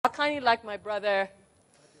kindly like my brother,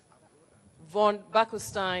 Von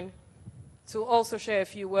Buckustein, to also share a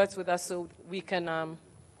few words with us so we can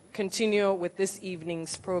continue with this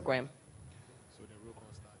evening's program. So the roll call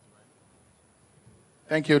starts, right?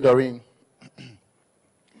 Thank you, Doreen.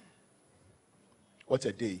 What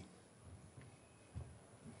a day.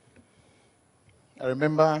 I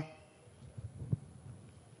remember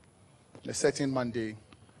a certain Monday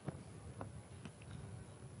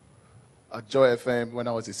at Joy FM when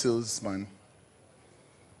I was a salesman.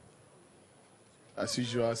 As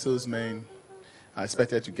usual, salesmen are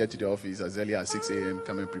expected to get to the office as early as 6 a.m.,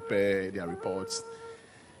 come and prepare their reports,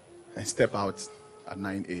 and step out at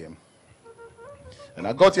 9 a.m. And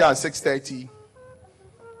I got here at 6:30.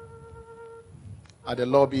 At the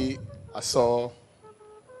lobby, I saw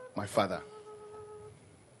my father.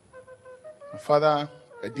 My father,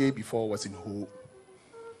 a day before, was in Hope.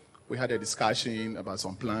 We had a discussion about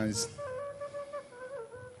some plans.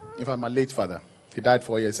 In fact, my late father, he died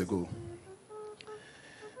 4 years ago.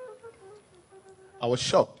 I was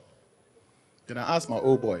shocked. Then I asked my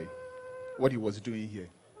old boy what he was doing here.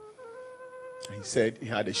 And he said he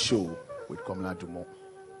had a show with Komla Dumor.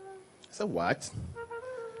 I said, what?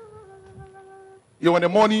 You're on a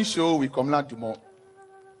morning show with Komla Dumor.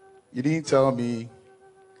 You didn't tell me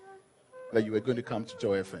that you were going to come to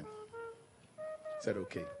Joy FM. I said,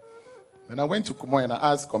 okay. Then I went to Kumo and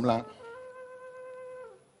I asked Komla,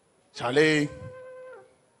 Charlie,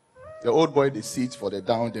 the old boy, the seats for the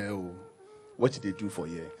down there, what did they do for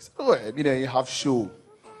you? He said, oh, I mean, you have show.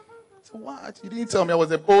 I said, what? You didn't tell me I was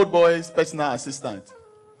the old boy's personal assistant.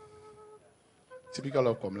 Typical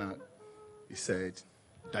of Komla. He said,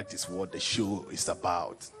 that is what the show is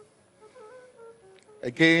about.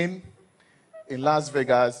 Again, in Las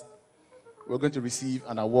Vegas, we're going to receive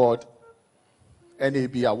an award,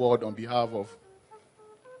 NAB award on behalf of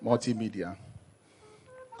Multimedia.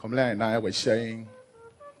 Komla and I were sharing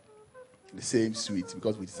the same suite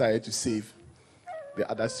because we decided to save the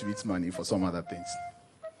other suite's money for some other things.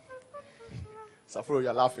 Safro,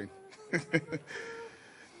 you're laughing.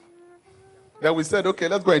 Then we said, okay,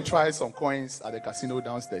 let's go and try some coins at the casino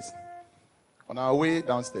downstairs. On our way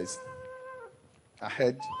downstairs, I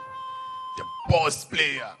heard the boss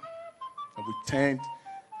player. And we turned,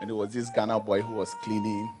 and it was this Ghana boy who was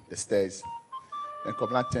cleaning the stairs. And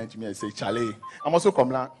Komla turned to me and said, Charlie, I'm also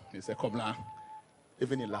Komla. He said, Komla,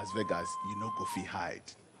 even in Las Vegas, you know go fi hide.